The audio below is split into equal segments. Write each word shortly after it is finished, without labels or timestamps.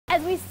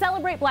As we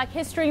celebrate Black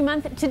History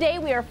Month, today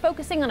we are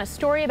focusing on a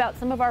story about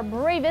some of our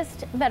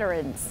bravest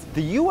veterans.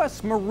 The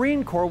U.S.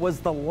 Marine Corps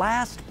was the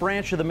last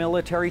branch of the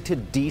military to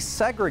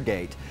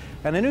desegregate.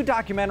 And a new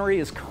documentary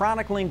is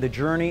chronicling the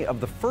journey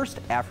of the first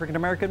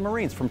African-American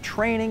Marines from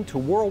training to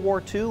World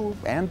War II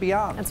and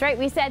beyond. That's right.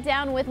 We sat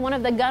down with one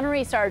of the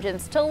gunnery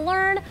sergeants to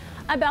learn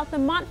about the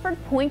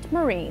Montford Point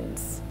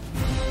Marines.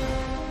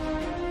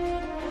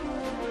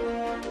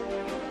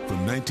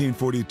 From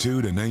 1942 to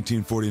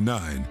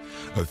 1949,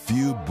 a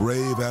few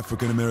brave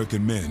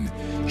African-American men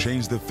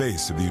changed the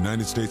face of the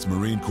United States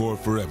Marine Corps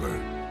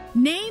forever.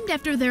 Named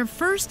after their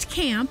first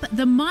camp,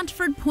 the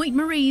Montford Point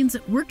Marines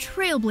were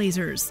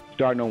trailblazers.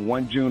 Starting on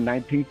 1 June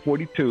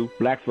 1942,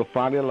 blacks were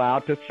finally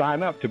allowed to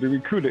sign up to be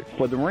recruited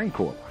for the Marine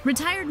Corps.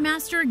 Retired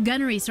Master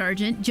Gunnery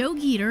Sergeant Joe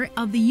Geter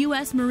of the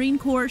U.S. Marine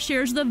Corps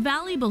shares the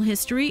valuable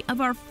history of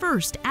our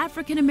first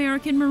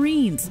African-American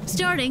Marines,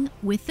 starting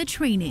with the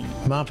training.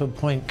 Montford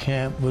Point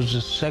Camp was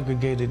a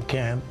segregated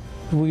camp.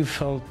 We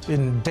felt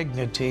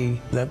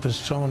indignity that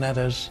was thrown at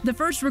us. The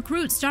first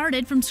recruits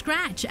started from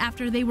scratch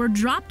after they were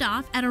dropped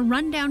off at a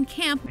rundown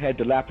camp. Had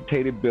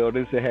dilapidated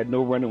buildings, they had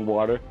no running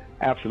water,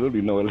 absolutely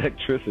no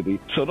electricity.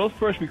 So those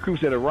first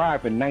recruits that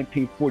arrived in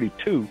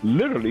 1942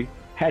 literally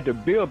had to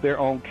build their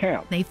own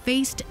camp. They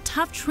faced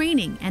tough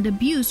training and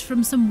abuse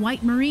from some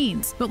white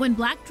Marines. But when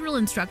black drill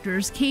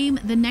instructors came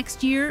the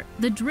next year,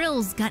 the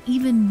drills got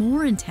even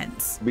more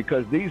intense.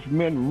 Because these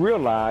men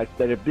realized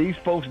that if these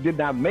folks did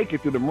not make it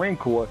through the Marine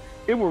Corps,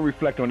 it will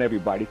reflect on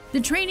everybody.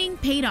 The training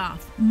paid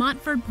off.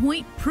 Montford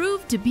Point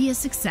proved to be a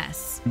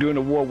success. During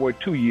the World War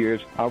II years,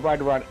 right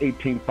around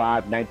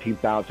 18,500,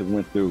 19,000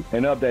 went through.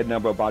 And of that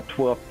number, about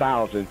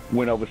 12,000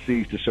 went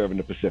overseas to serve in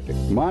the Pacific.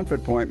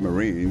 Montford Point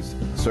Marines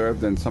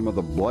served in some of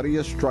the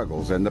bloodiest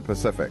struggles in the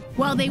Pacific.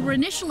 While they were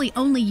initially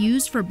only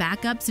used for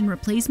backups and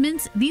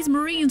replacements, these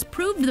Marines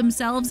proved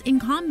themselves in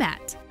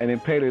combat. And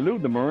in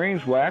Peleliu, the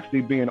Marines were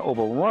actually being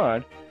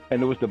overrun.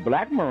 And it was the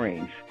black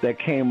Marines that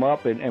came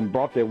up and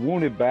brought their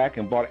wounded back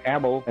and brought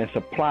ammo and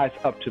supplies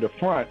up to the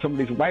front. Some of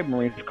these white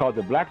Marines called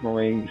the black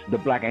Marines the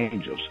Black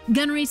Angels.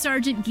 Gunnery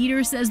Sergeant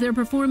Geter says their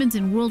performance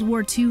in World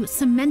War II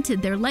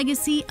cemented their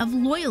legacy of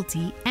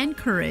loyalty and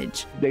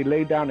courage. They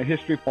laid down the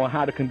history on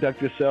how to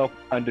conduct yourself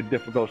under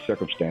difficult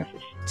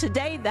circumstances.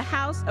 Today, the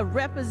House of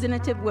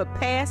Representatives will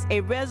pass a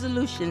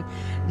resolution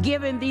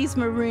giving these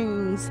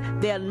Marines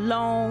their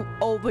long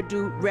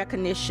overdue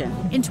recognition.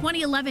 In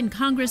 2011,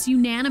 Congress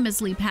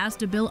unanimously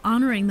passed a bill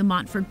honoring the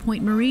Montford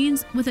Point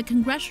Marines with a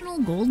Congressional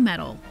Gold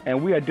Medal.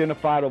 And we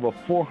identified over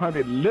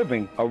 400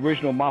 living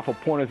original Montford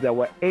Pointers that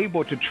were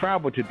able to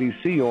travel to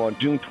D.C. on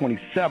June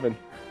 27,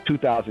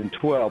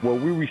 2012, where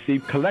we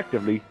received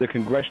collectively the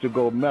Congressional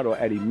Gold Medal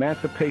at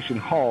Emancipation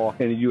Hall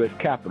in the U.S.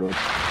 Capitol.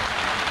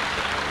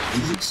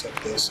 We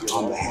accept this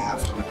on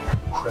behalf of an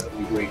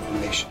incredibly grateful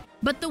nation.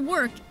 But the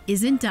work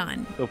isn't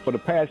done. So for the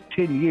past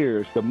 10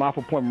 years, the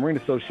Montford Point Marine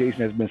Association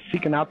has been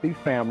seeking out these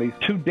families.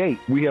 To date,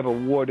 we have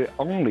awarded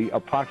only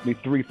approximately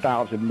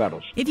 3,000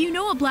 medals. If you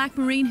know a black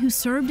Marine who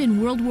served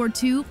in World War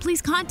II,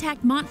 please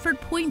contact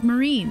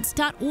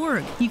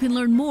MontfordPointMarines.org. You can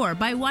learn more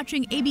by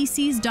watching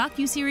ABC's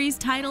docuseries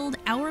titled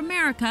Our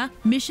America,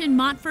 Mission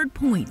Montford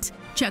Point.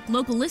 Check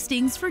local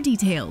listings for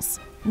details.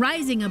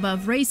 Rising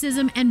above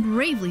racism and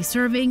bravely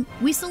serving,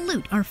 we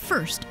salute our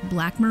first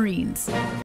black Marines.